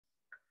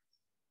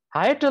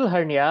Hiatal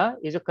hernia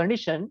is a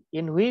condition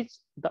in which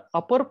the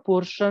upper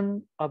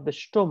portion of the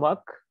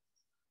stomach,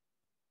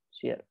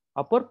 here,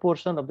 upper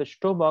portion of the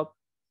stomach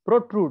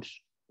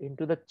protrudes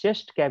into the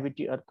chest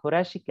cavity or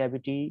thoracic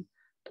cavity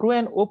through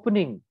an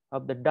opening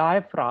of the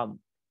diaphragm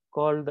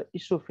called the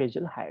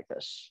esophageal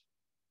hiatus,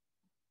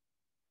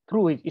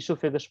 through which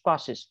esophagus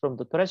passes from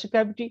the thoracic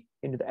cavity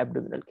into the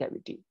abdominal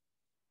cavity.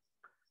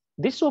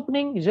 This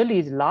opening usually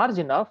is large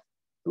enough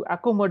to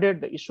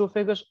accommodate the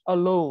esophagus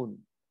alone.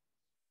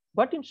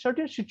 But in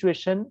certain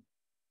situations,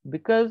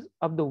 because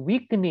of the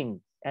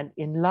weakening and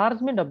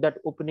enlargement of that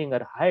opening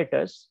or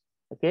hiatus,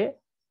 okay,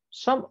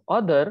 some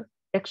other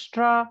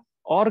extra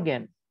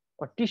organ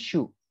or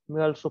tissue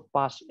may also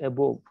pass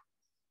above,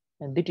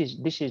 and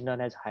this is known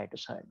as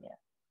hiatus hernia.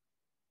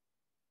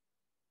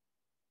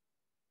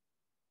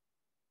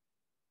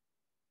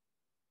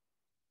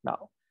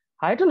 Now,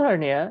 hiatal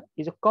hernia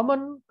is a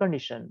common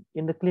condition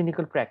in the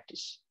clinical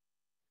practice.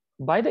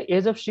 By the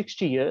age of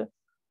 60 years,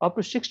 up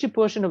to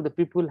 60% of the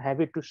people have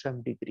it to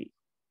some degree.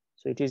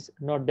 So it is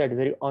not that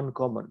very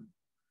uncommon.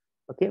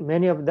 Okay,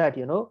 many of that,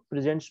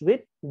 presents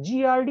with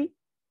GRD,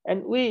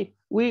 and we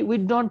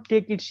don't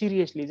take it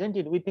seriously, isn't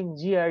it? We think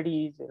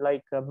GRD is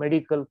like a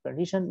medical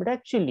condition, but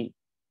actually,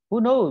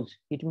 who knows?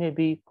 It may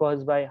be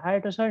caused by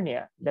hiatus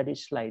hernia, that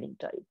is sliding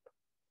type.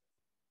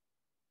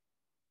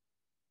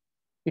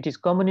 It is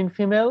common in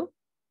female,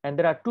 and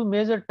there are two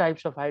major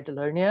types of hiatal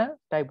hernia: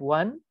 type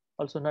 1,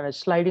 also known as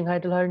sliding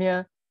hiatal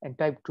hernia, and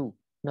type 2,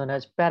 known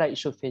as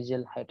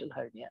paraesophageal hiatal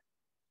hernia.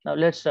 Now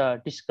let's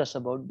discuss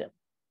about them.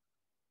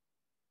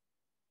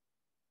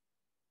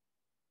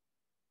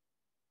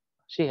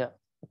 See here,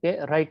 okay,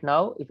 right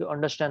now, if you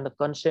understand the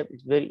concept,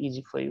 it's very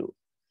easy for you.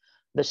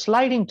 The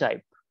sliding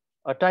type,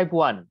 or type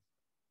 1,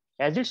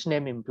 as its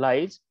name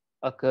implies,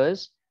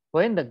 occurs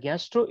when the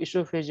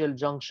gastroesophageal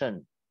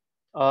junction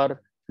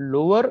or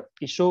lower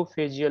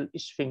esophageal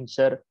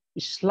sphincter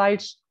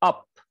slides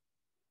up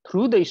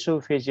through the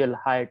esophageal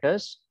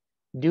hiatus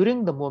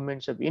during the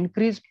moments of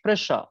increased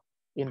pressure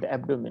in the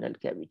abdominal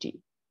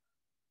cavity.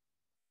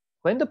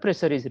 When the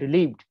pressure is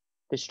relieved,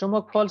 the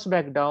stomach falls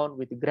back down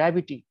with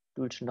gravity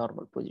to its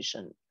normal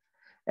position.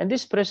 And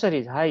this pressure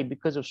is high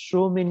because of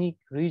so many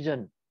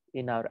regions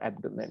in our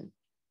abdomen.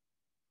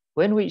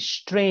 When we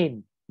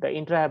strain, the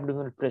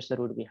intra-abdominal pressure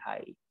would be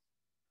high.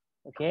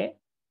 Okay?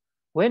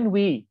 When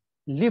we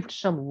lift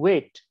some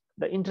weight,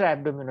 the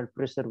intra-abdominal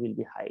pressure will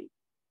be high.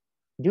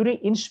 During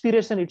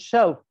inspiration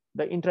itself,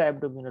 the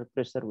intra-abdominal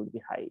pressure will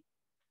be high.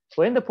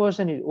 When the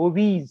person is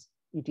obese,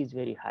 it is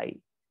very high.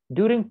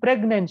 During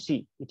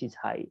pregnancy, it is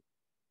high.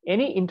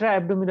 Any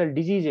intra-abdominal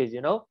diseases,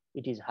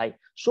 it is high.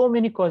 So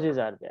many causes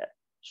are there.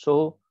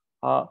 So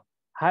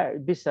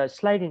this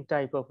sliding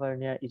type of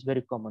hernia is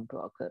very common to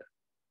occur.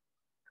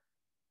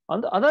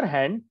 On the other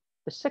hand,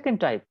 the second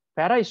type,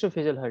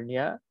 paraesophageal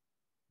hernia,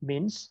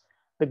 means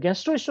the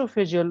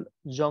gastroesophageal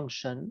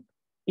junction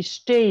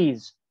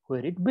stays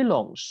where it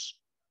belongs.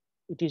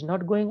 It is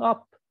not going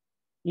up.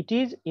 It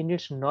is in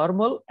its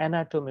normal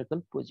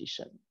anatomical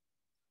position.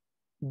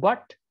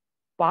 But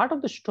part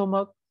of the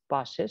stomach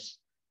passes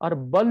or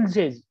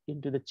bulges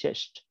into the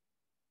chest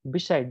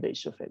beside the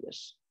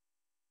esophagus.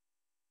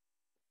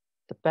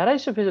 The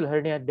paraesophageal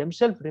hernia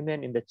themselves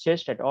remain in the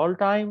chest at all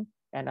time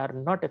and are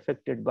not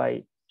affected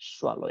by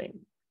swallowing.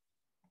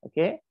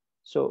 Okay,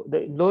 so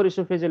the lower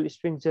esophageal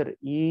sphincter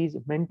is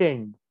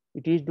maintained.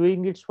 It is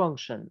doing its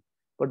function.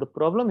 But the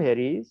problem here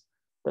is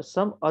that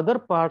some other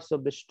parts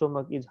of the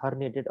stomach is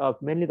herniated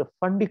up, mainly the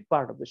fundic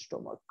part of the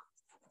stomach.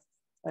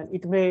 And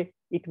it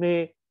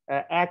may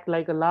act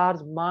like a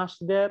large mass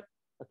there.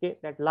 Okay,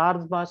 that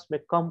large mass may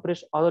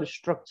compress other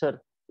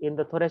structure in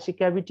the thoracic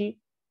cavity.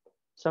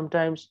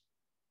 Sometimes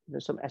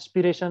there's some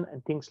aspiration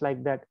and things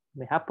like that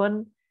may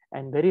happen.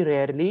 And very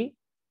rarely,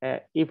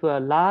 if a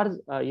large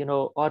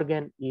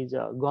organ is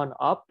gone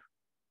up,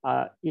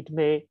 it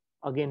may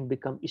again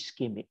become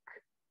ischemic.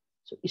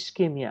 So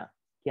ischemia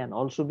can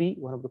also be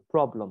one of the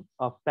problem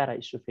of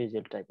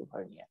paraesophageal type of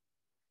hernia.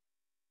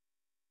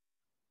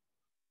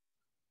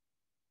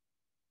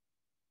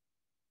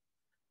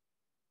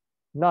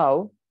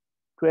 Now,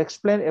 to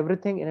explain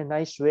everything in a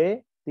nice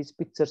way, these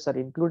pictures are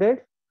included.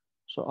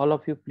 So all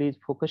of you please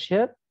focus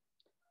here.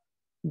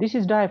 This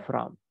is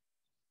diaphragm.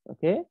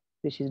 Okay,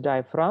 this is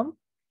diaphragm.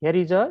 Here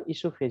is a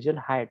esophageal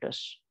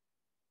hiatus.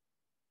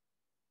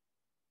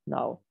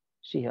 Now,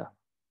 see here.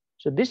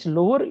 So this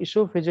lower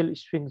esophageal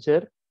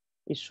sphincter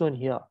is shown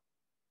here.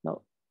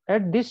 Now,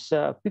 at this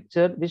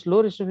picture, this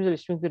lower esophageal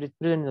sphincter is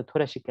present in the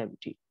thoracic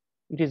cavity.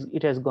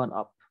 It has gone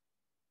up.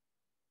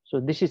 So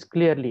this is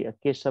clearly a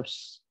case of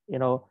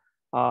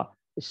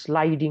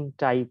sliding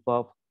type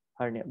of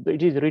hernia.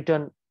 It is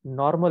written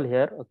normal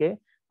here, okay,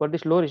 but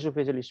this lower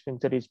esophageal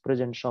sphincter is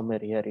present somewhere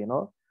here,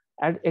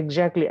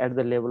 exactly at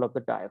the level of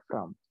the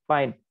diaphragm.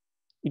 Fine,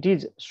 it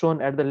is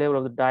shown at the level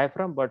of the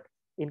diaphragm, but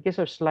in case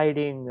of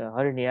sliding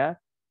hernia,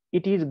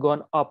 it is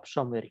gone up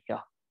somewhere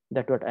here.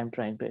 That's what I'm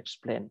trying to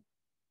explain.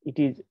 It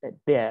is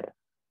there.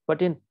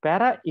 But in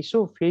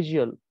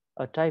paraesophageal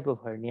type of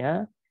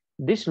hernia,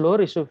 this lower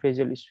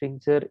esophageal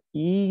sphincter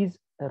is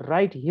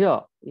right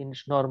here in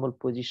its normal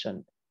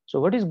position. So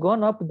what is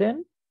gone up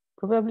then?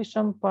 Probably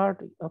some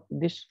part of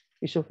this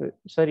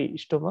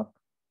stomach,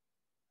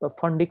 the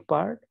fundic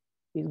part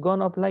is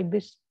gone up like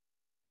this.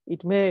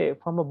 It may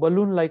form a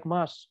balloon-like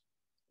mass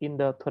in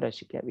the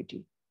thoracic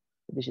cavity.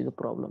 This is the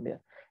problem here.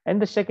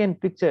 And the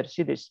second picture,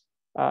 see this,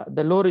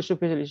 the lower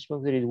esophageal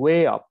sphincter is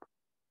way up.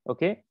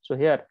 Okay, so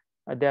here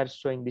they are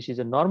showing this is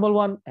a normal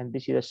one, and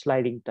this is a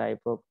sliding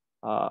type of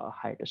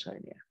hiatus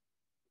hernia.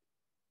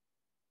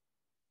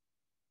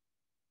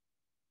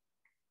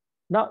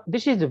 Now,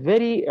 this is a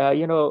very,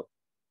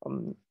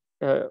 um,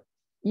 uh,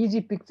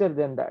 easy picture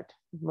than that,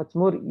 much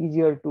more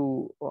easier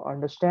to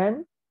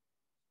understand.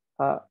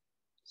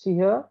 See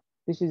here,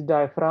 this is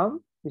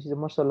diaphragm. This is a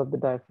muscle of the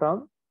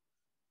diaphragm.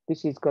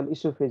 This is called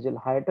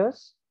esophageal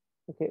hiatus,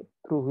 okay,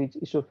 through which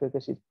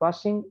esophagus is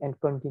passing and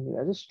continue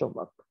as a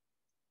stomach.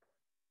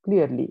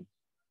 Clearly,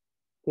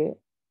 okay,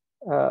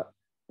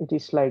 it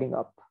is sliding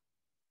up.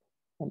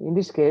 And in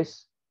this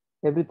case,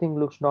 everything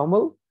looks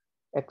normal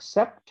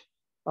except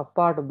a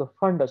part of the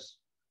fundus,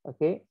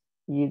 okay,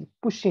 is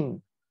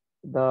pushing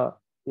the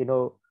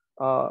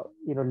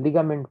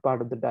ligament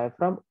part of the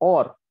diaphragm,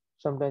 or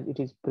sometimes it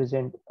is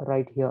present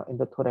right here in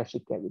the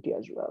thoracic cavity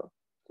as well.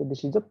 So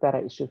this is the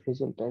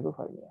paraesophageal type of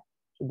hernia.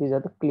 So these are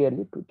the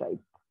clearly two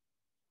types.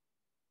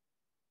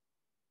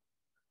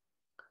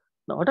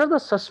 Now, what are the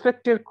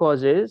suspected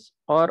causes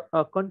or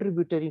a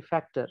contributory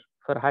factor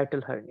for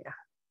hiatal hernia?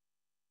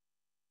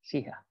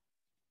 See here.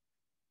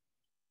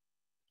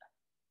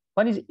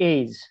 One is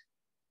age.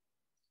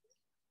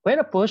 When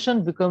a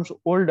person becomes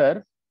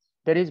older,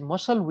 there is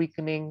muscle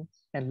weakening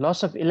and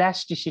loss of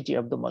elasticity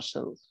of the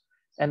muscle.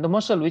 And the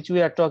muscle which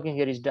we are talking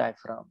here is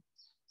diaphragm.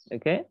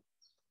 Okay.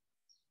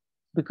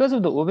 Because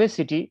of the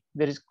obesity,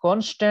 there is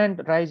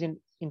constant rise in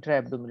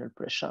intra-abdominal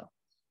pressure.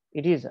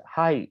 It is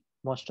high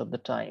most of the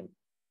time.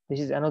 This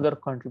is another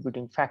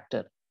contributing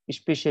factor,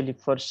 especially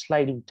for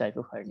sliding type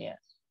of hernia.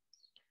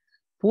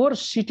 Poor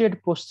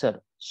seated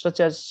posture, such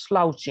as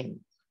slouching,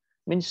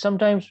 means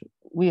sometimes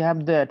we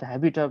have that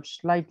habit of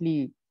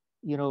slightly,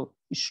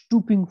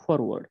 stooping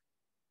forward,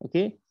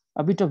 okay,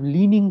 a bit of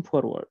leaning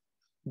forward.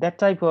 That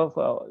type of,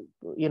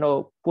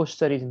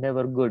 posture is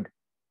never good.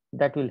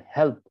 That will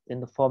help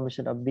in the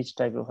formation of this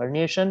type of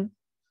herniation.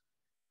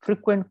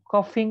 Frequent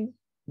coughing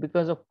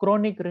because of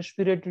chronic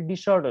respiratory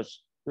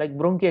disorders like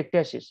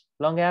bronchiectasis,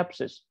 lung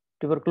abscess,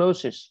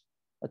 tuberculosis,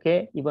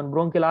 okay, even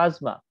bronchial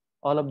asthma.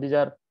 All of these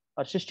are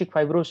cystic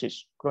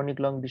fibrosis, chronic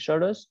lung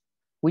disorders,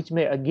 which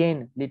may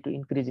again lead to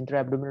increased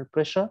intra-abdominal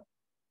pressure.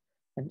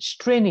 And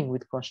straining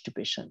with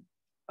constipation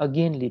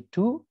again lead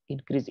to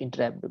increased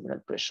intra-abdominal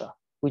pressure,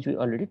 which we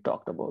already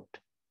talked about.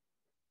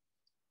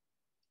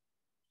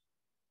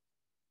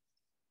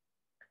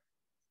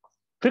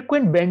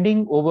 Frequent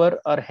bending over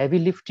or heavy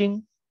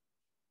lifting,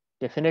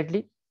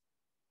 definitely.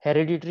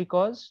 Hereditary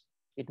cause,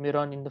 it may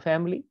run in the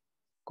family.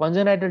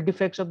 Congenital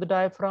defects of the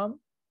diaphragm,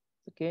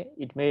 okay,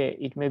 it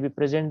may be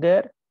present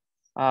there,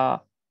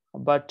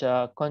 but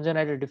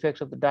congenital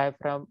defects of the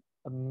diaphragm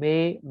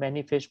may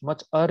manifest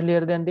much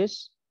earlier than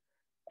this.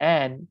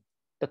 And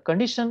the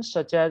conditions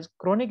such as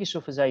chronic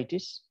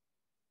esophagitis,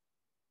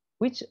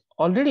 which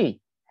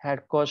already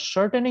had caused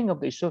shortening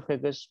of the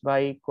esophagus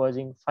by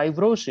causing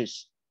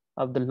fibrosis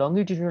of the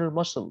longitudinal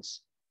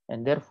muscles,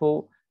 and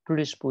therefore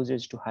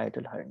predisposes to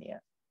hiatal hernia.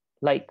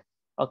 Like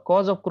a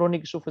cause of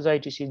chronic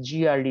esophagitis is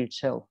GERD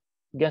itself,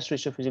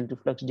 gastroesophageal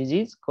reflux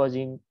disease,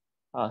 causing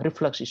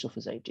reflux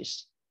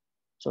esophagitis.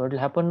 So what will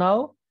happen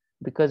now?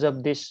 Because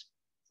of this,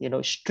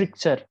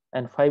 stricture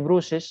and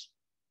fibrosis,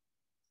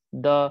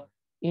 the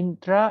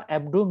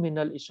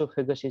intra-abdominal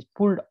esophagus is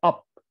pulled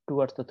up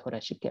towards the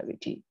thoracic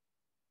cavity.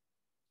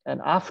 And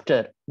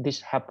after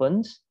this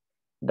happens,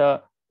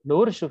 the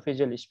lower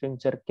esophageal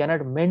sphincter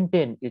cannot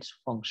maintain its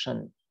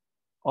function,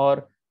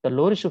 or the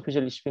lower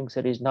esophageal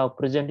sphincter is now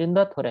present in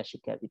the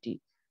thoracic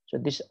cavity. So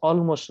this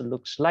almost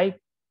looks like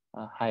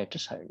a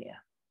hiatus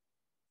hernia.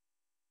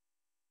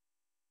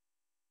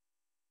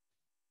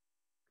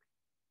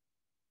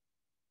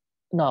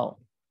 Now,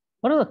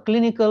 what are the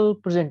clinical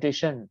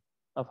presentation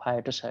of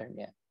hiatus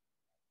hernia?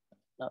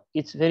 Now,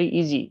 it's very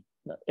easy.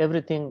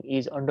 Everything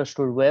is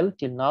understood well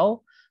till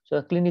now. So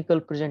the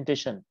clinical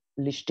presentation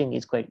listing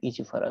is quite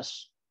easy for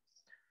us.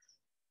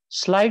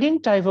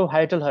 Sliding type of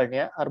hiatal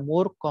hernia are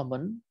more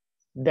common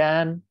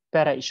than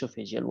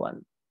paraesophageal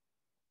one.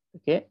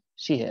 Okay,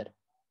 see here,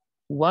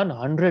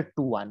 100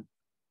 to 1.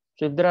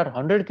 So if there are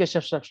 100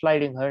 cases of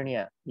sliding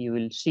hernia,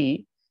 you'll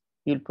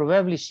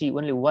probably see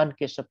only one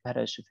case of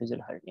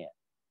paraesophageal hernia.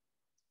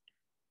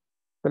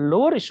 The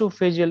lower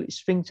esophageal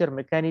sphincter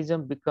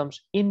mechanism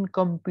becomes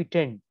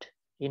incompetent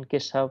in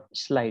case of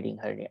sliding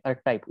hernia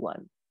or type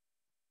 1.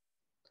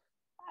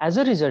 As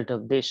a result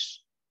of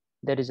this,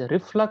 there is a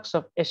reflux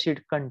of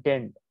acid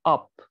content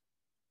up,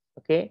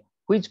 okay,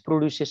 which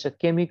produces a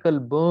chemical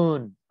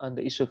burn on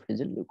the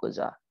esophageal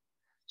mucosa.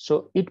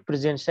 So it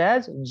presents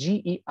as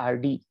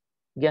GERD,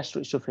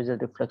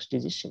 gastroesophageal reflux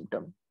disease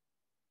symptom.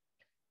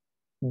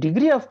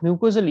 Degree of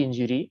mucosal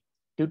injury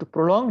due to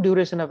prolonged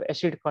duration of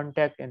acid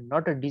contact and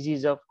not a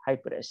disease of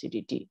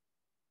hyperacidity.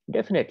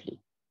 Definitely,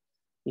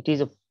 it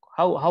is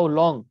how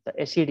long the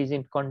acid is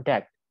in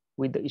contact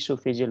with the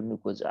esophageal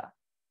mucosa.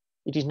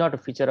 It is not a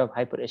feature of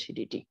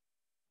hyperacidity.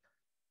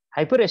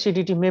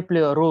 Hyperacidity may play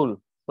a role,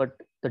 but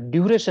the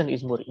duration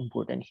is more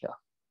important here.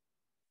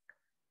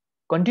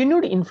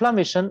 Continued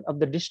inflammation of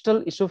the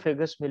distal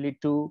esophagus may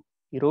lead to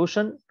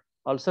erosion,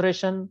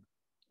 ulceration,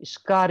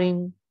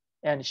 scarring,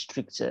 and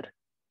stricture.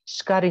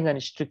 Scarring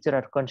and stricture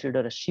are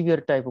considered a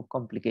severe type of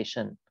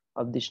complication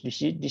of this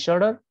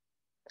disorder.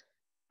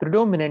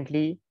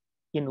 Predominantly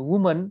in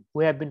women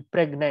who have been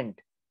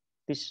pregnant,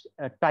 this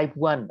type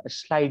 1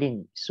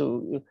 sliding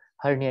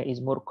hernia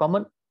is more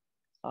common.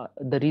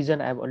 The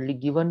reason I've already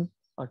given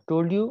or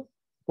told you.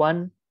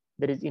 One,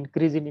 there is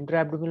increase in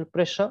intra-abdominal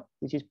pressure,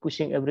 which is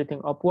pushing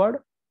everything upward.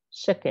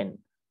 Second,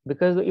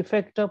 because the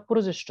effect of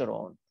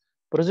progesterone.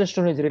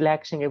 Progesterone is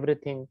relaxing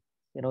everything,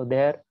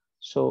 there.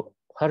 So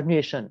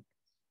herniation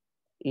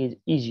is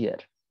easier.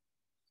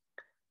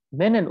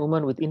 Men and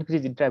women with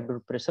increased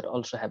intra-abdominal pressure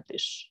also have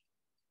this.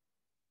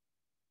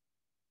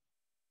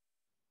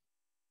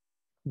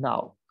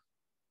 Now,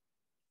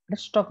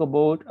 let's talk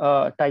about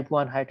type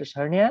 1 hiatus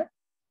hernia.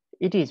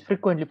 It is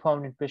frequently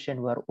found in patients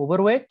who are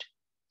overweight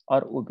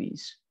or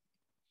obese.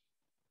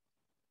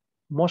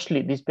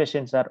 Mostly these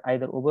patients are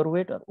either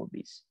overweight or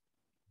obese.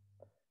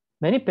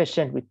 Many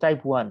patients with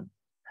type 1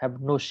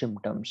 have no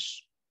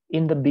symptoms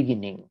in the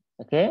beginning,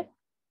 okay?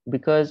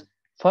 Because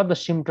for the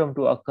symptom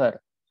to occur,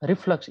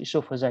 reflux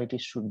esophagitis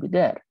should be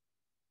there.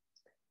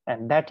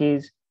 And that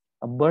is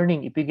a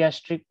burning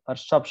epigastric or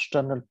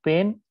substernal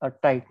pain or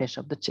tightness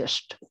of the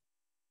chest.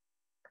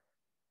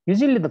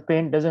 Usually the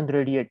pain doesn't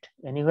radiate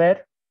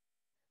anywhere.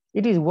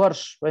 It is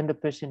worse when the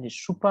patient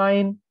is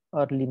supine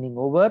or leaning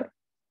over,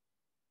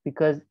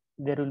 because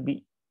there will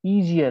be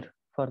easier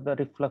for the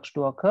reflux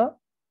to occur.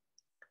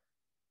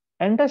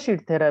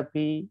 Antacid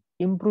therapy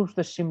improves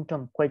the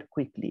symptom quite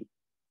quickly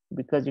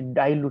because it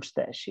dilutes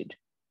the acid.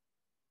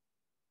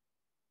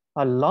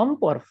 A lump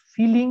or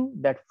feeling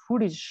that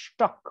food is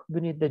stuck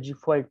beneath the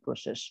xiphoid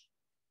process.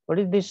 What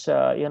is this,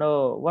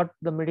 what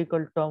the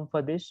medical term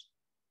for this?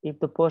 If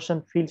the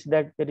person feels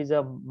that there is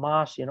a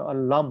mass, a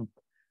lump,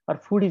 or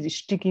food is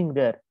sticking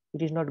there,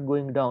 it is not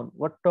going down.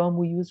 What term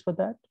we use for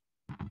that?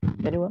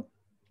 Anyone?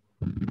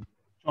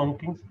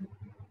 Chonking.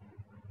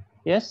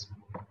 Yes.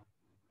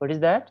 What is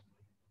that?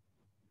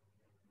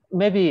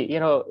 Maybe,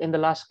 in the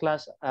last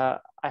class, I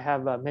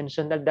have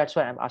mentioned that. That's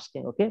why I'm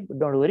asking, okay? But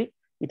don't worry,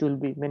 it will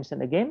be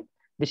mentioned again.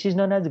 This is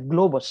known as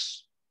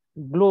globus.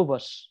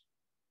 Globus.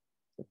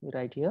 Let me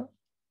write here.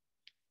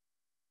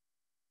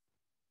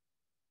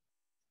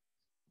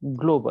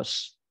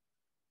 Globus.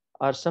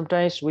 Or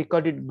sometimes we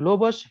call it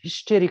globus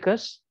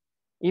hystericus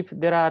if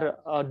there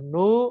are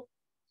no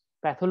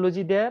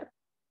pathology there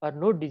or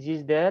no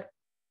disease there,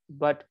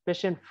 but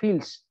patient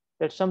feels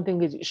that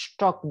something is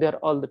stuck there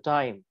all the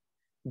time.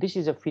 This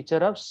is a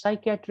feature of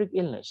psychiatric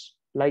illness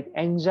like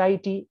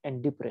anxiety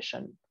and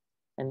depression.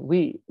 And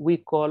we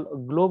call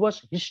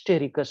globus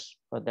hystericus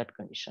for that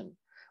condition.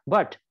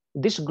 But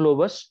this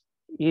globus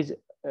is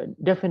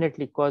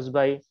definitely caused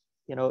by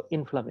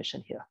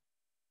inflammation here.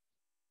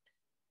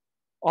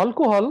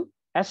 Alcohol,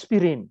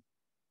 aspirin,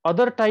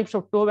 other types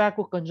of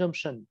tobacco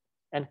consumption,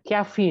 and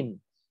caffeine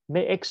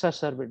may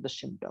exacerbate the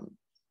symptom.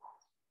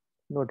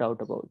 No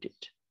doubt about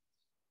it.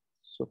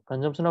 So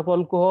consumption of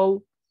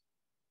alcohol,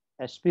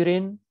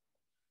 aspirin,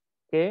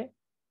 okay,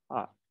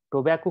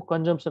 tobacco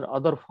consumption,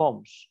 other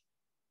forms,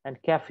 and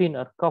caffeine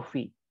or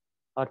coffee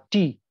or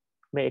tea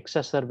may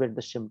exacerbate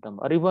the symptom.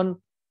 Or even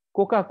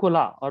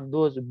Coca-Cola or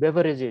those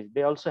beverages,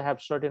 they also have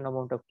certain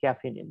amount of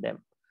caffeine in them.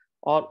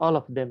 All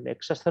of them may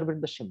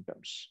exacerbate the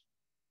symptoms.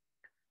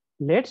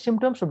 Late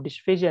symptoms of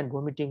dysphagia and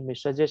vomiting may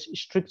suggest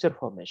stricture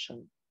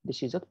formation.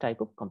 This is a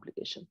type of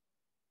complication.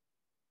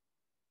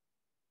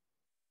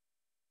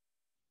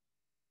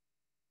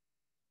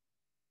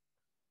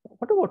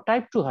 What about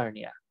type 2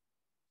 hernia?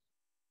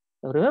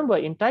 Now remember,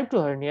 in type 2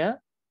 hernia,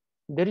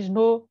 there is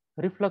no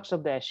reflux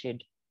of the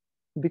acid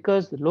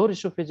because the lower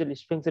esophageal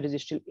sphincter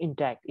is still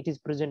intact. It is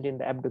present in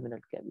the abdominal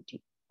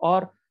cavity,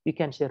 or we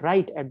can say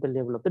right at the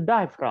level of the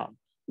diaphragm.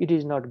 It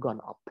is not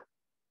gone up.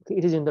 Okay,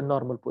 it is in the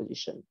normal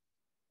position.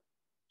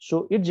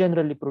 So it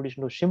generally produces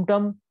no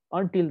symptom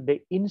until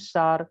they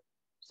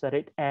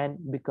incarcerate and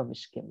become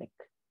ischemic.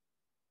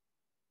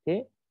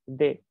 Okay,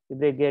 if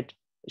they get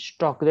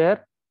stuck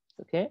there.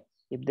 Okay,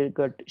 if they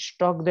got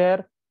stuck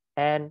there,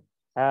 and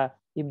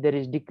if there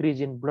is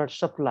decrease in blood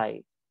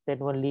supply, then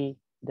only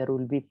there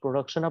will be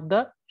production of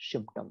the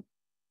symptom.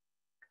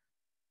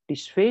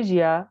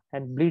 Dysphagia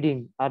and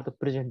bleeding are the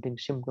presenting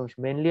symptoms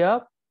mainly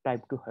of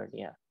type 2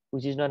 hernia,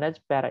 which is known as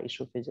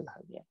paraesophageal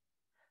hernia.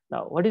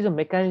 Now, what is the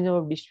mechanism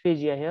of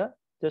dysphagia here?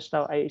 Just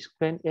now I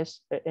explained.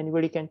 Yes,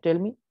 anybody can tell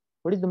me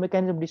what is the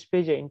mechanism of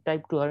dysphagia in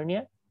type 2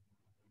 hernia?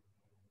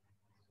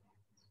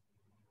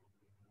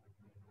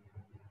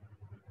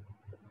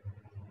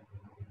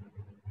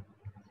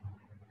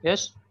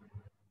 Yes.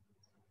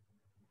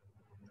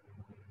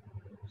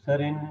 Sir,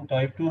 in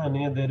type 2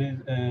 hernia, there is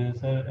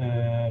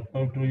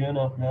protrusion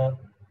of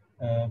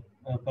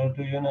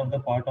the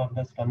part of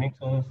the stomach.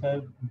 So,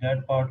 sir,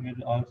 that part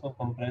will also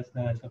compress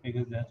the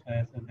esophagus. That's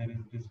why, sir, there is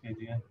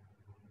dysphagia.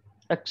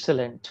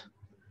 Excellent.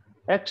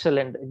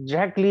 Excellent.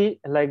 Exactly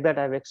like that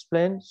I've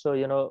explained.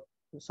 So,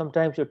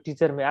 sometimes your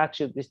teacher may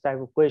ask you this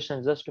type of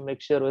questions just to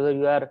make sure whether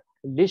you are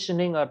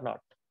listening or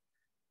not.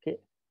 Okay.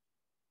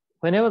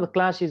 Whenever the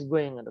class is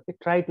going on, okay,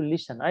 try to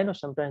listen. I know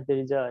sometimes there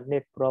is a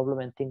net problem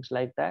and things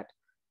like that.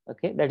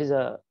 Okay. That is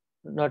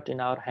not in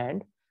our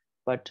hand,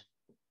 but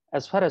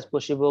as far as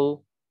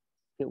possible,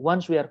 okay,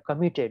 once we are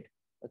committed,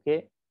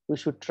 okay, we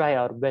should try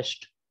our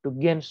best to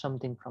gain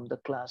something from the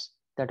class.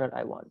 That's what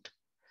I want.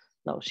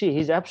 Now, see,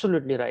 he's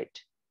absolutely right.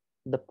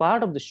 The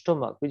part of the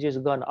stomach which is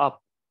gone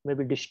up may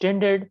be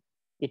distended,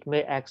 it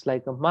may act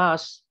like a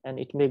mass, and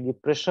it may give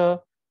pressure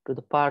to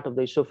the part of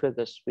the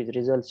esophagus, which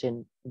results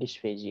in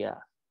dysphagia.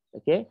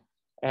 Okay,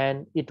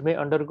 and it may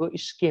undergo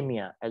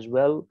ischemia as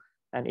well,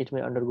 and it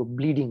may undergo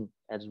bleeding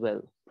as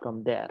well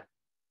from there.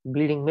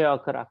 Bleeding may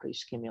occur after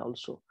ischemia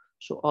also.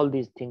 So all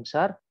these things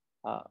are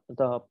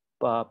the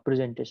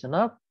presentation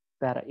of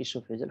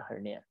paraesophageal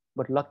hernia.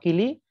 But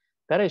luckily,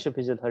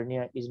 paraesophageal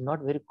hernia is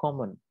not very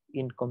common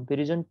in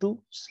comparison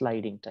to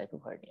sliding type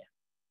of hernia.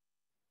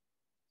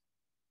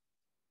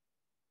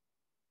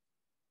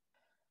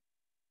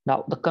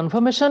 Now, the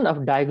confirmation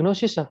of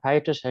diagnosis of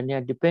hiatus hernia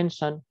depends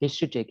on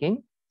history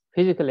taking,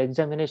 physical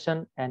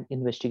examination, and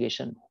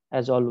investigation,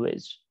 as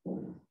always.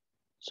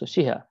 So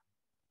see here,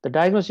 the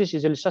diagnosis is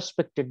usually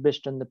suspected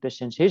based on the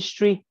patient's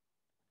history.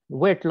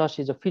 Weight loss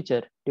is a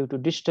feature due to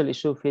distal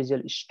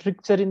esophageal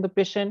stricture in the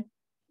patient.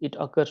 It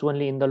occurs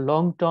only in the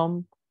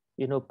long-term,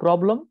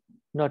 problem,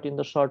 not in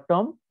the short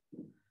term.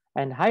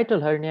 And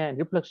hiatal hernia and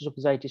reflux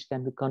esophagitis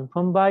can be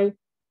confirmed by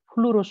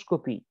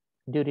fluoroscopy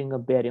during a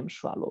barium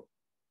swallow.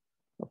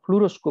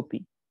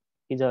 Fluoroscopy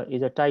is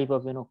a type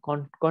of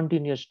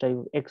continuous type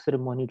of X-ray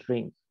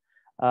monitoring,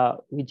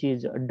 which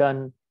is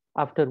done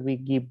after we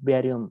give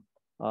barium,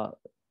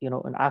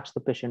 and ask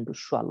the patient to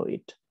swallow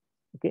it.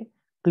 Okay,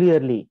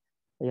 clearly,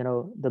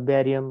 the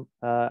barium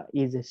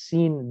is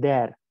seen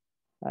there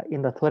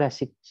in the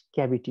thoracic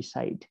cavity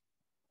side.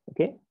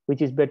 Okay,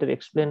 which is better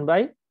explained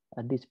by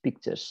these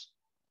pictures.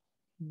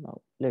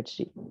 Now let's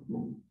see.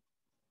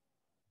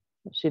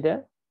 See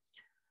there.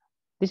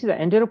 This is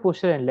the anterior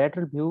posterior and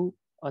lateral view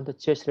on the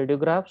chest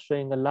radiograph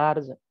showing a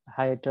large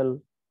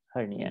hiatal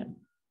hernia.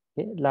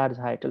 Okay, large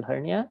hiatal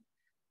hernia.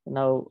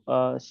 Now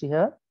see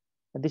here.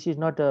 This is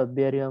not a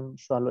barium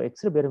swallow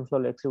X-ray. Barium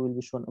swallow X-ray will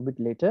be shown a bit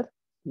later.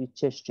 The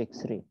chest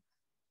X-ray.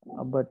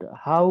 But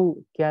how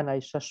can I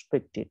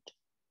suspect it?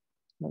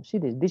 Now see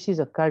this. This is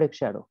a cardiac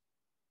shadow.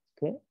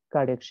 Okay,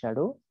 cardiac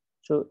shadow.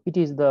 So it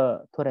is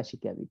the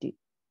thoracic cavity.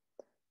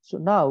 So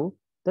now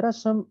there are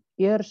some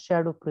air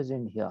shadow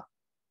present here.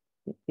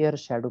 Air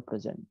shadow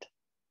present.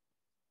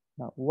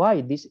 Now,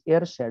 why this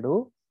air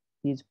shadow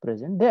is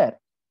present there?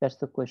 That's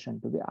the question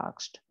to be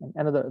asked. And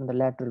another in the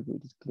lateral view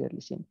is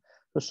clearly seen.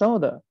 So some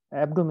of the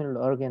abdominal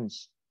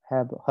organs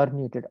have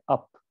herniated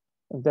up.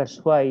 And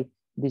that's why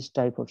this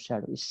type of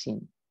shadow is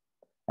seen.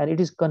 And it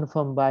is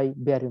confirmed by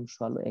barium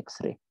swallow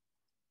X-ray.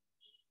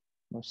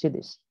 Now see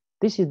this.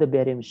 This is the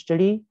barium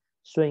study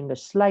showing a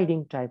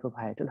sliding type of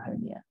hiatal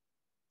hernia.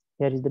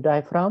 Here is the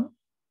diaphragm.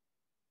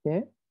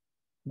 Okay.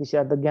 These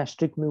are the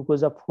gastric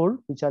mucosa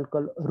fold, which I'll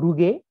call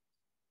rugae.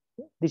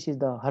 This is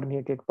the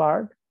herniated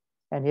part.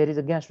 And here is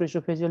a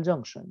gastroesophageal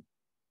junction.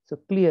 So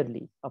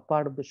clearly, a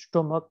part of the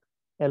stomach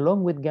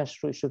along with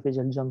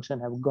gastroesophageal junction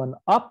have gone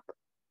up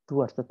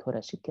towards the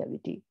thoracic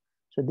cavity.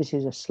 So this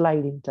is a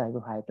sliding type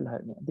of hiatal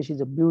hernia. This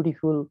is a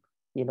beautiful,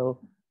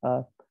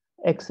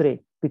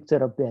 X-ray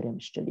picture of barium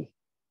study.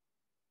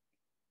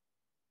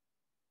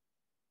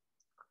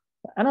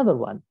 Another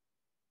one.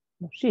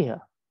 Now see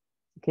here.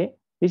 Okay,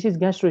 this is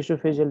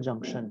gastroesophageal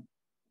junction.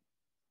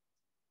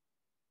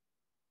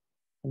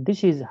 And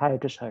this is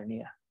hiatus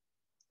hernia.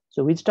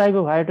 So which type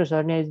of hiatus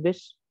hernia is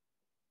this?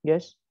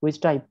 Yes, which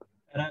type?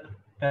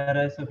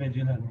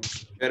 Paraesophageal hernia.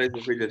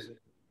 Paraesophagus.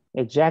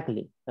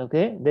 Exactly.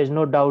 Okay, there's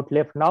no doubt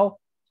left now.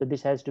 So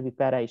this has to be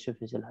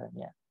paraesophageal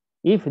hernia.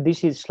 If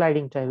this is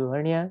sliding type of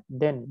hernia,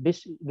 then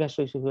this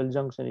gastroesophageal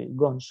junction is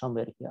gone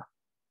somewhere here.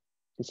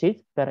 This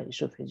is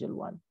paraesophageal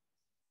one.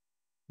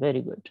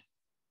 Very good.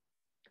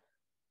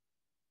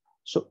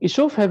 So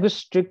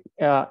esophagogastric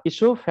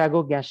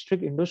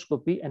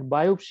endoscopy and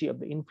biopsy of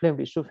the inflamed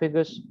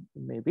esophagus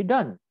may be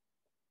done.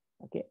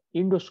 Okay,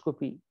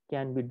 endoscopy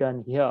can be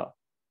done here,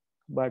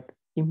 but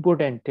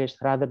important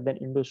test rather than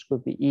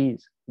endoscopy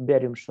is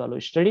barium swallow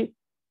study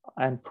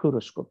and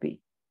fluoroscopy.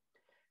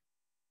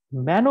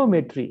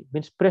 Manometry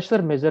means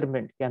pressure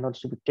measurement can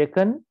also be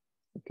taken,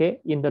 okay,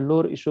 in the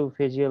lower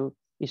esophageal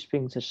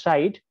sphincter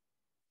side.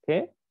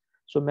 Okay,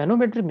 so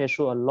manometry may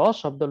show a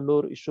loss of the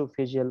lower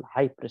esophageal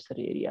high pressure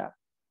area.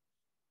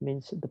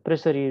 Means the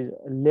pressure is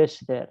less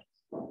there.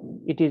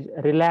 It is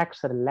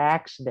relax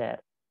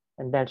there,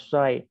 and that's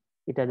why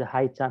it has a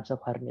high chance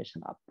of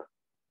herniation up.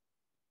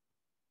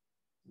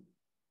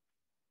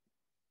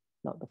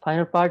 Now the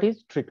final part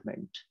is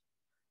treatment.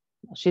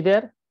 See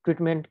there,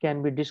 treatment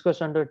can be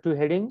discussed under two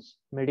headings: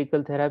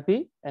 medical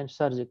therapy and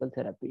surgical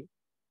therapy.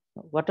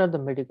 Now, what are the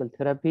medical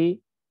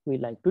therapy we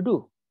like to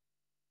do?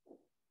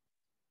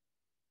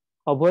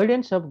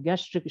 Avoidance of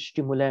gastric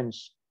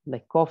stimulants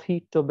like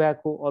coffee,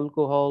 tobacco,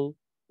 alcohol,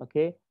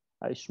 okay,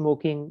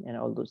 smoking, and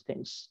all those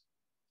things.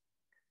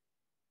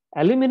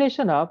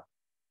 Elimination of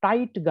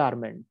tight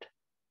garment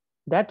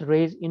that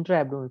raise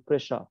intra-abdominal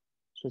pressure,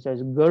 such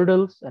as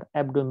girdles or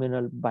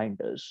abdominal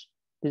binders.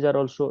 These are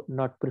also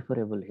not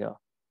preferable here,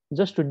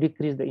 just to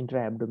decrease the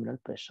intra-abdominal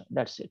pressure.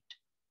 That's it.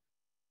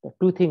 The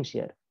two things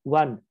here: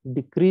 one,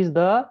 decrease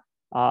the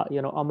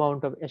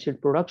amount of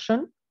acid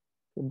production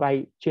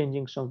by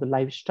changing some of the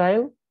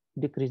lifestyle,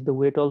 decrease the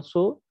weight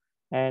also,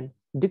 and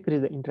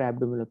decrease the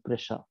intra-abdominal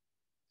pressure.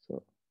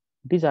 So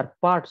these are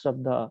parts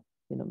of the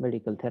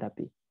medical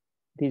therapy.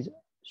 These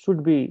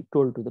should be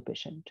told to the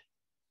patient.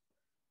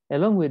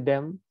 Along with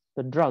them,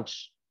 the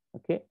drugs,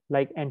 okay,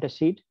 like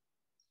antacid,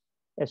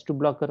 S2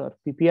 blocker or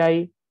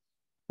PPI,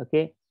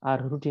 okay, are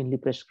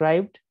routinely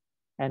prescribed,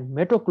 and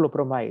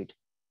metoclopramide,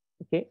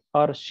 okay,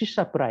 or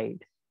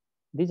cisapride.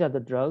 These are the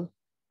drugs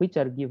which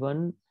are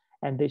given,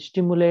 and they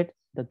stimulate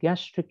the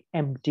gastric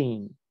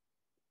emptying.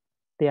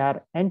 They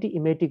are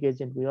anti-emetic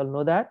agent, we all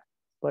know that,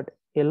 but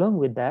along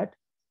with that,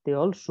 they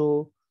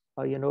also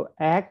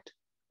act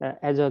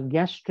as a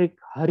gastric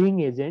hurrying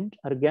agent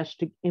or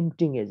gastric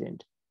emptying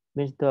agent.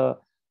 Means the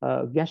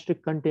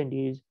gastric content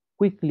is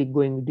quickly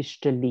going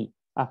distally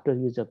after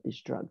use of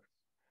this drug.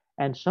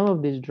 And some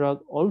of these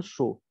drugs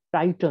also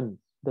tighten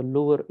the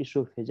lower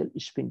esophageal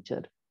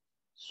sphincter.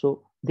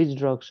 So these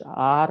drugs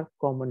are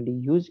commonly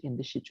used in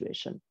this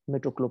situation: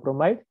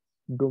 metoclopramide,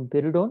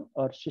 domperidone,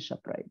 or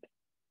cisapride.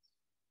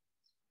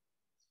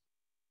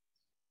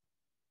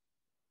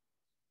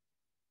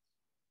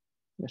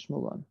 Let's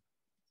move on.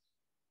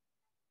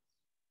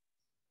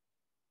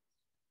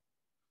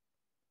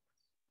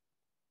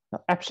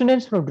 Now,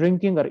 abstinence from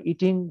drinking or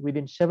eating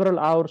within several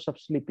hours of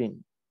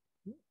sleeping.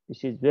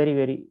 This is very,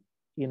 very,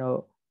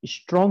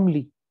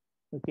 strongly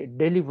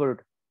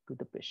delivered to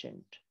the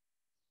patient,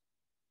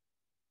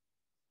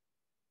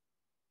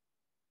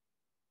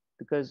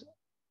 because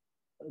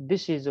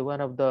this is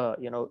one of the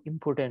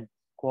important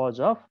cause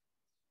of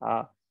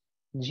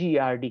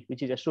GERD,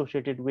 which is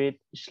associated with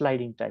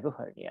sliding type of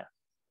hernia.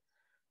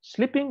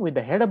 Sleeping with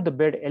the head of the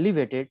bed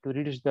elevated to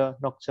reduce the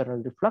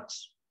nocturnal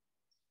reflux.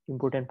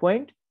 Important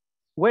point.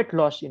 Weight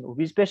loss in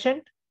obese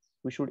patient.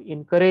 We should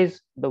encourage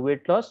the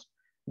weight loss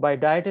by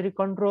dietary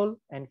control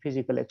and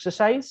physical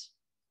exercise.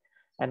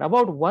 And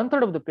about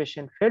 1/3 of the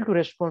patient fail to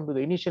respond to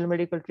the initial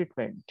medical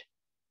treatment.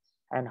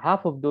 And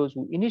half of those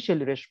who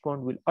initially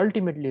respond will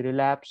ultimately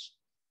relapse,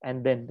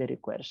 and then they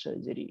require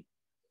surgery.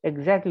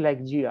 Exactly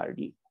like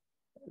GERD.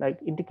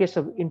 Like in the case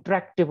of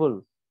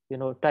intractable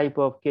type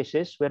of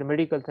cases where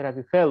medical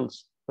therapy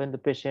fails, when the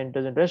patient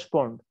doesn't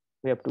respond,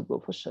 we have to go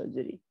for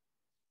surgery.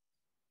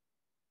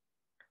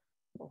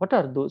 What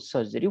are those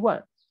surgery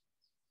ones?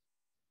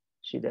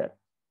 See there.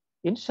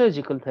 In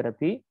surgical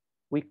therapy,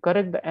 we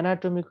correct the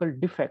anatomical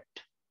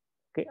defect,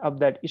 okay, of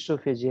that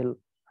esophageal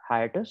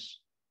hiatus,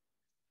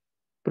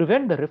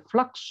 prevent the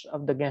reflux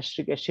of the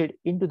gastric acid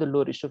into the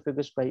lower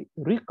esophagus by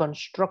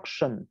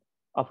reconstruction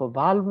of a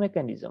valve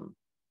mechanism.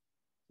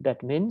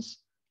 That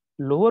means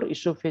lower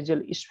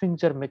esophageal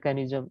sphincter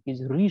mechanism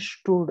is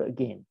restored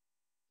again,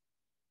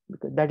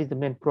 because that is the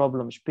main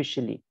problem,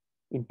 especially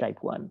in type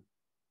 1.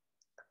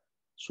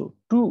 So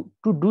to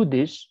do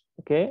this,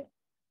 okay,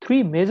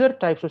 3 major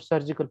types of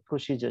surgical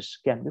procedures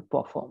can be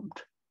performed.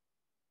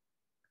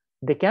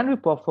 They can be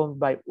performed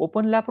by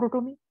open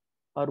laparotomy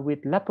or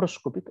with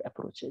laparoscopic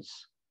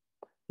approaches.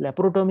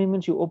 Laparotomy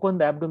means you open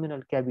the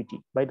abdominal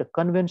cavity by the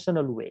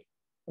conventional way,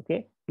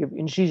 okay, give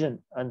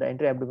incision on the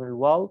intra-abdominal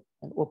wall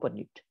and open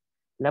it.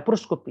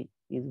 Laparoscopy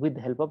is with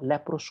the help of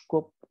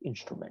laparoscope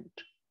instrument.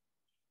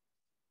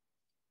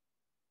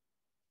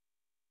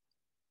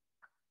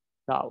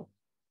 Now,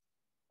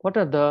 what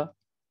are the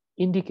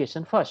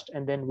indication first,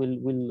 and then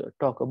we'll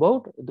talk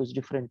about those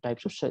different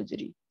types of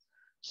surgery.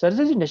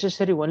 Surgery is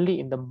necessary only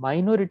in the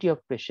minority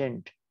of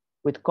patient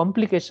with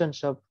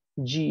complications of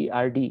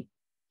GERD,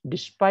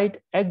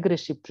 despite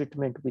aggressive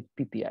treatment with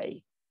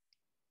PPI.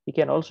 We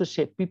can also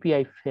say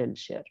PPI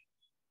fails here.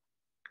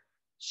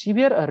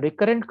 Severe or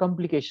recurrent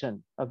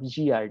complication of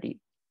GERD,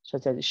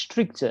 such as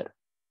stricture,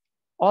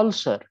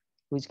 ulcer,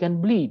 which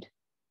can bleed,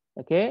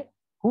 okay,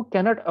 who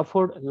cannot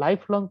afford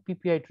lifelong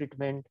PPI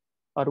treatment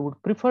or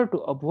would prefer to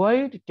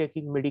avoid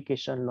taking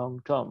medication long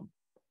term,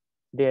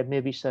 there may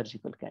be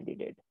surgical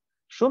candidate.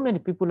 So many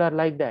people are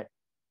like that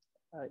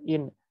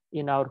in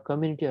our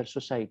community or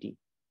society.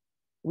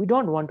 We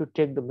don't want to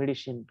take the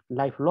medicine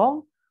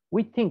lifelong.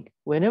 We think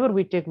whenever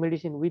we take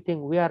medicine, we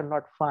think we are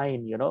not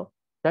fine,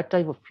 that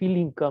type of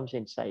feeling comes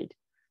inside.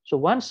 So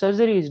once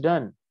surgery is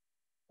done,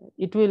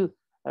 it will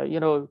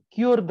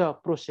cure the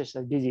process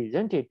of disease,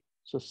 isn't it?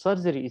 So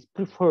surgery is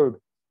preferred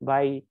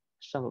by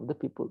some of the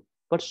people,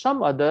 but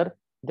some other,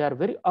 they are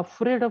very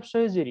afraid of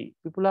surgery.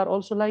 People are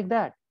also like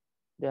that.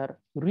 They are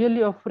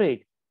really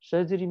afraid.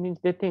 Surgery means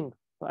they think,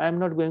 I'm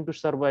not going to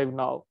survive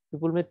now.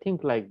 People may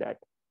think like that,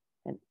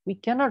 and we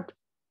cannot,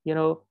 you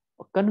know,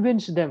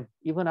 convince them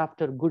even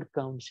after good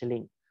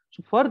counseling.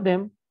 So for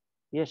them,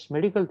 yes,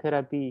 medical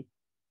therapy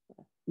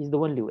is the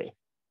only way.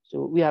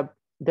 So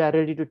they are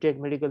ready to take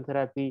medical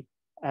therapy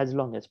as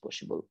long as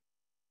possible.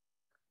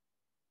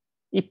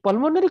 If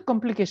pulmonary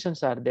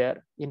complications are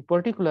there, in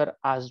particular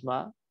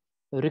asthma,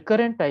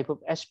 recurrent type of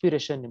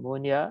aspiration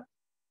pneumonia,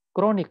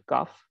 chronic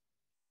cough,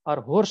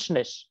 or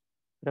hoarseness,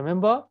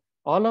 remember,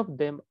 all of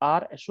them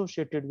are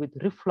associated with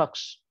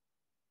reflux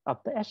of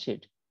the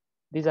acid.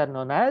 These are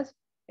known as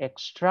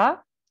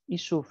extra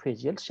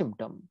esophageal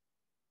symptom,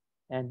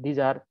 and these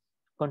are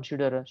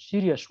considered a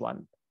serious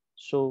one.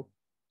 So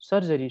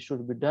surgery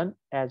should be done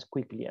as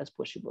quickly as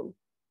possible.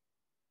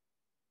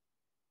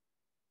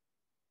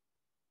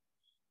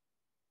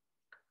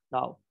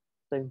 Now,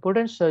 the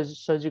important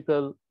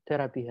surgical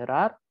therapy here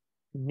are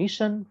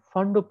Nissen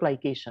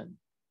fundoplication.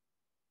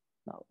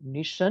 Now,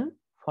 Nissen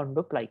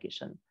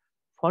fundoplication.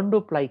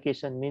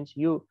 Fundoplication means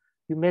you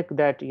make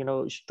that, you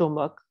know,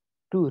 stomach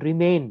to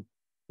remain,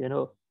 you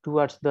know,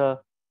 towards the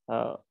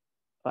uh,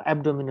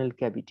 abdominal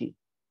cavity.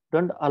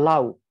 Don't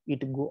allow it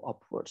to go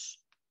upwards.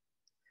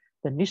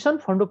 The Nissen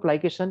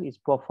fundoplication is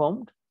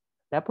performed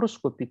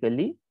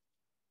laparoscopically.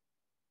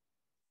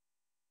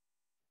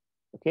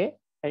 Okay,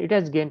 and it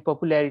has gained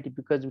popularity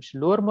because of its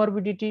lower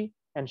morbidity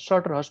and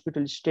shorter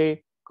hospital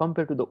stay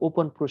compared to the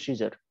open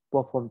procedure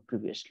performed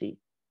previously.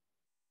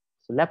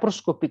 So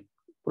laparoscopic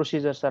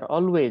procedures are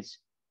always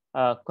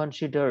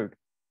considered,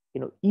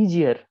 you know,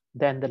 easier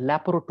than the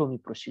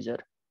laparotomy procedure.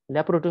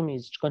 Laparotomy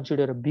is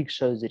considered a big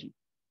surgery.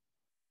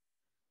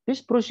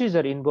 This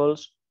procedure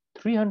involves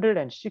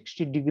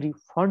 360-degree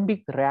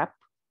fundic wrap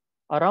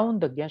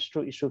around the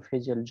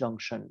gastroesophageal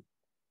junction,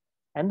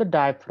 and the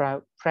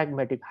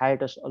diaphragmatic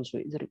hiatus also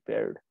is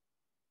repaired.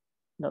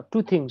 Now,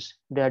 two things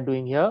they are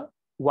doing here.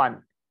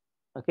 One,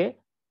 okay,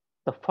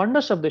 the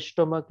fundus of the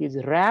stomach is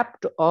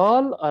wrapped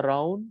all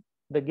around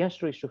the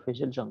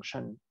gastroesophageal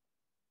junction.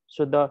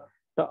 So the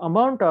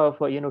amount of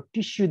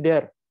tissue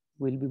there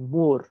will be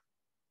more.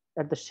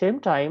 At the same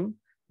time,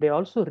 they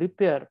also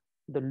repair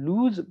the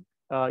loose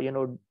uh, you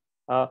know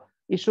uh,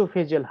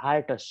 esophageal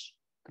hiatus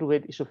through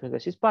which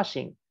esophagus is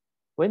passing.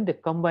 When they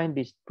combine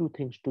these two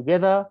things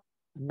together,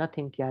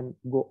 nothing can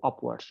go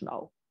upwards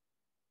now.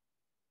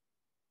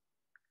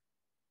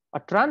 A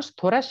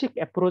transthoracic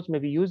approach may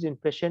be used in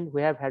patients who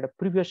have had a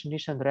previous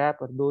Nissen wrap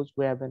or those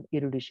who have an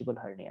irreducible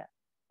hernia.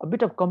 A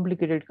bit of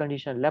complicated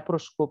condition,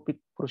 laparoscopic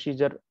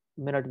procedure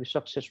may not be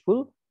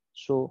successful,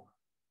 so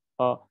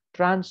a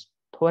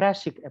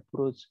transthoracic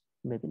approach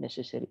may be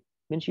necessary.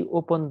 Means you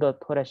open the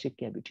thoracic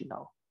cavity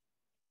now.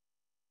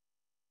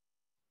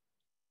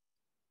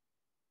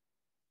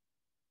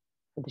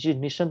 This is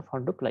Nissen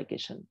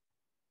fundoplication.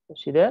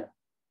 See there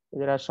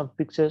are some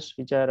pictures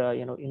which are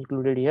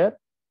included here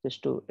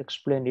just to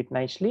explain it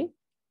nicely.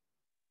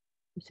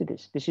 You see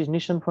this. This is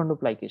Nissen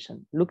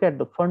fundoplication. Look at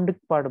the fundic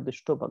part of the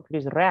stomach. It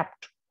is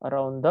wrapped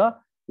around the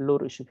lower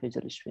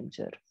esophageal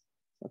sphincter.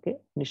 Okay,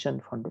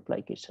 Nissen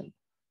fundoplication.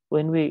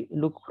 When we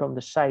look from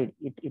the side,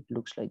 it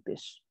looks like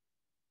this.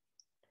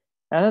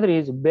 Another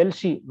is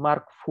Belsey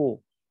Mark IV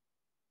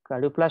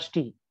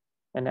cardioplasty,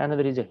 and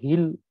another is a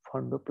Hill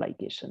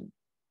fundoplication.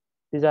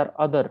 These are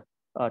other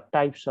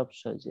types of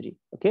surgery.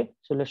 Okay,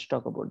 so let's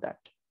talk about that.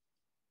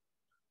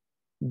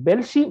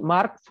 Belsey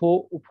Mark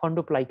IV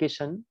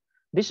fundoplication.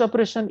 This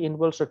operation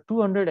involves a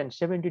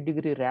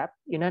 270-degree wrap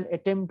in an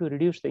attempt to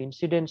reduce the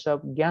incidence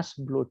of gas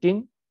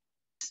bloating,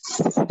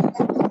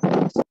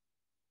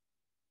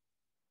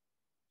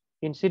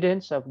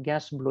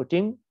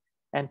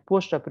 and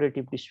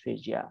post-operative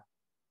dysphagia.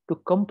 To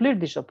complete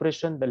this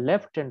operation, the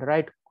left and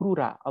right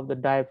crura of the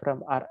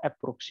diaphragm are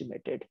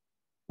approximated.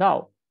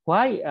 Now,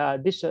 why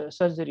this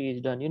surgery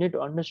is done? You need to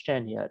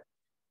understand here.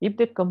 If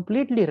they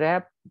completely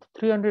wrap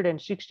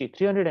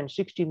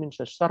 360 means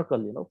a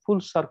circle, full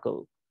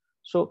circle.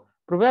 So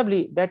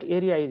probably that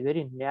area is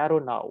very narrow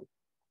now,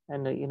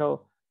 and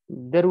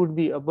there would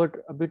be a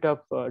bit of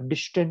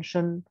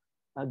distension.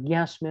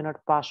 Gas may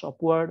not pass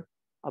upward.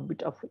 A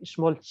bit of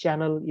small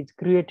channel is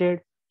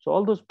created. So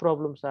all those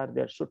problems are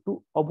there. So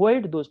to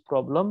avoid those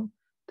problems,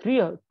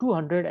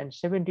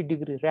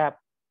 270-degree wrap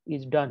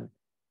is done.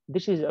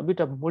 This is a bit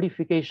of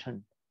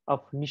modification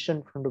of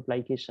Nissen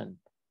fundoplication,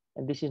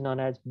 and this is known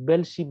as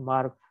Belsey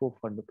Mark IV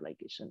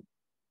fundoplication.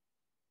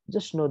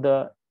 Just know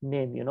the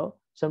name.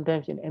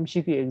 Sometimes in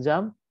MCQ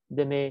exam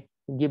they may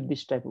give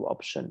this type of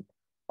option.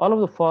 All of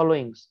the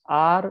followings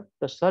are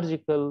the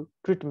surgical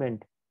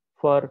treatment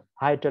for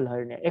hiatal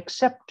hernia,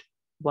 except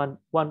one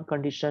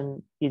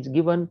condition is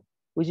given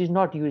which is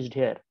not used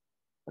here.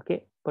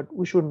 Okay, but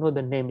we should know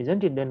the name,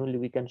 isn't it? Then only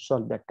we can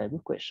solve that type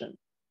of question.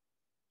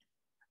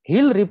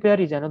 Hill repair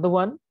is another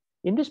one.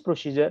 In this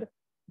procedure,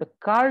 the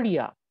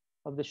cardia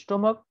of the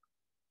stomach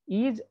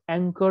is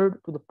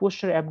anchored to the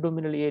posterior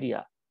abdominal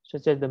area,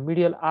 such as the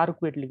medial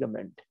arcuate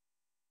ligament.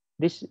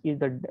 This is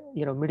the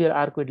medial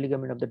arcuate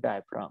ligament of the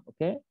diaphragm.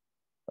 Okay,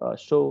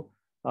 so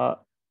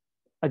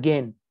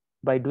again,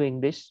 by doing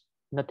this,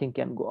 nothing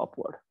can go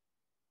upward.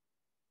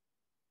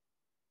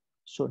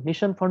 So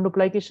Nissen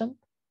fundoplication,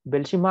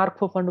 Belsi-Mark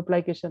for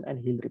fundoplication,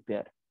 and heel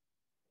repair.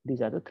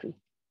 These are the three.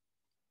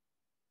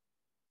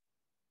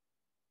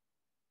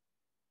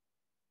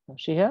 Now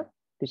see here,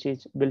 this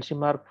is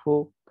Belsi-Mark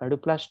for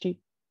cardioplasty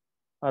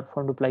or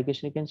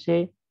fundoplication, you can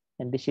say,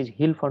 and this is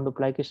heel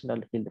fundoplication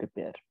or heel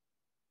repair.